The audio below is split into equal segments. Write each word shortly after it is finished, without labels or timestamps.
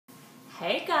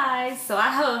Hey guys, so I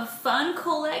have a fun,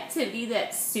 cool activity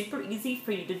that's super easy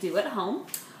for you to do at home.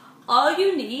 All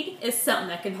you need is something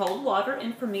that can hold water,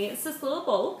 and for me it's this little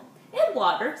bowl and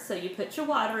water, so you put your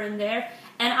water in there,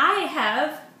 and I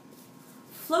have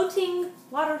floating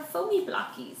water foamy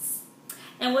blockies.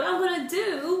 And what I'm going to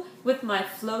do with my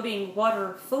floating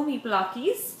water foamy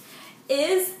blockies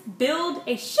is build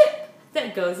a ship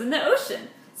that goes in the ocean.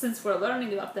 Since we're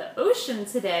learning about the ocean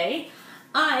today,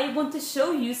 I want to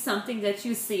show you something that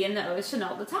you see in the ocean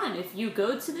all the time. If you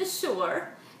go to the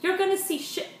shore, you're going to see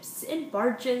ships and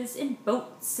barges and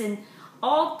boats and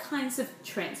all kinds of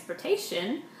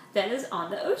transportation that is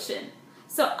on the ocean.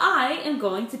 So I am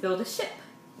going to build a ship.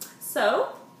 So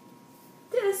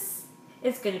this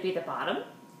is going to be the bottom,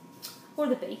 or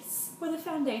the base, or the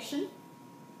foundation.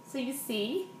 So you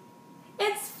see,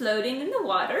 it's floating in the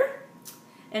water,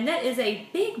 and that is a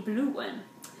big blue one.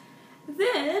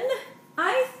 Then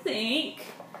I think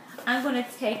I'm going to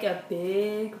take a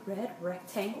big red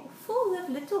rectangle full of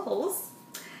little holes,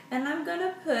 and I'm going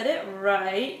to put it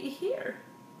right here.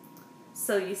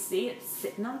 So you see it's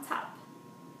sitting on top,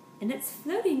 and it's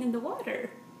floating in the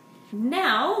water.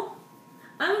 Now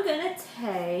I'm going to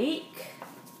take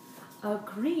a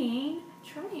green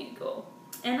triangle,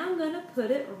 and I'm going to put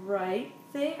it right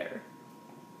there.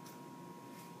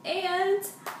 And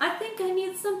I think I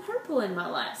need some purple in my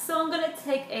life. So I'm going to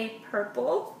take a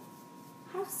purple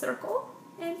half circle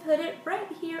and put it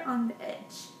right here on the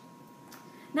edge.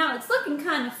 Now it's looking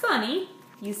kind of funny,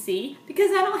 you see,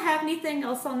 because I don't have anything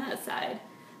else on that side.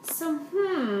 So,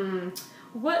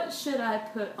 what should I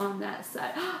put on that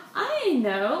side? I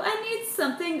know, I need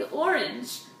something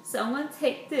orange. So I'm going to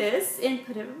take this and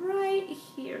put it right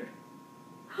here.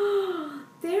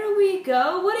 There we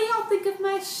go. What do y'all think of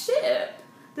my ship?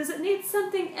 Does it need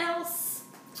something else?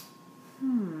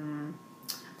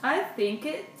 I think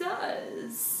it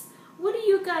does. What do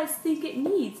you guys think it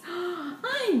needs?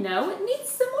 I know, it needs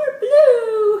some more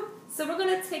blue. So we're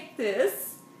going to take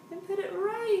this and put it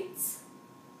right.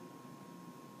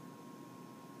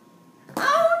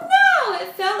 Oh no,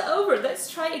 it fell over. Let's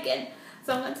try again.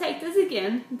 So I'm going to take this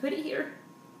again and put it here.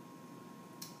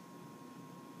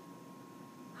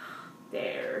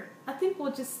 There. I think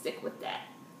we'll just stick with that.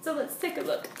 So let's take a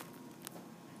look.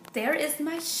 There is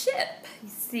my ship, you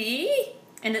see?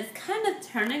 And it's kind of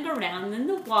turning around in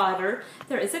the water.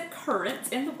 There is a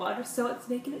current in the water, so it's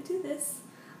making it do this,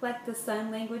 like the sign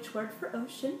language word for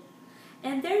ocean.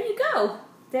 And there you go.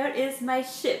 There is my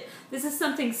ship. This is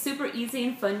something super easy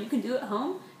and fun you can do at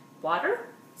home. Water,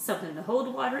 something to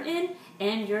hold water in,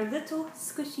 and your little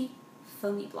squishy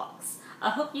foamy blocks.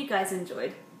 I hope you guys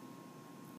enjoyed.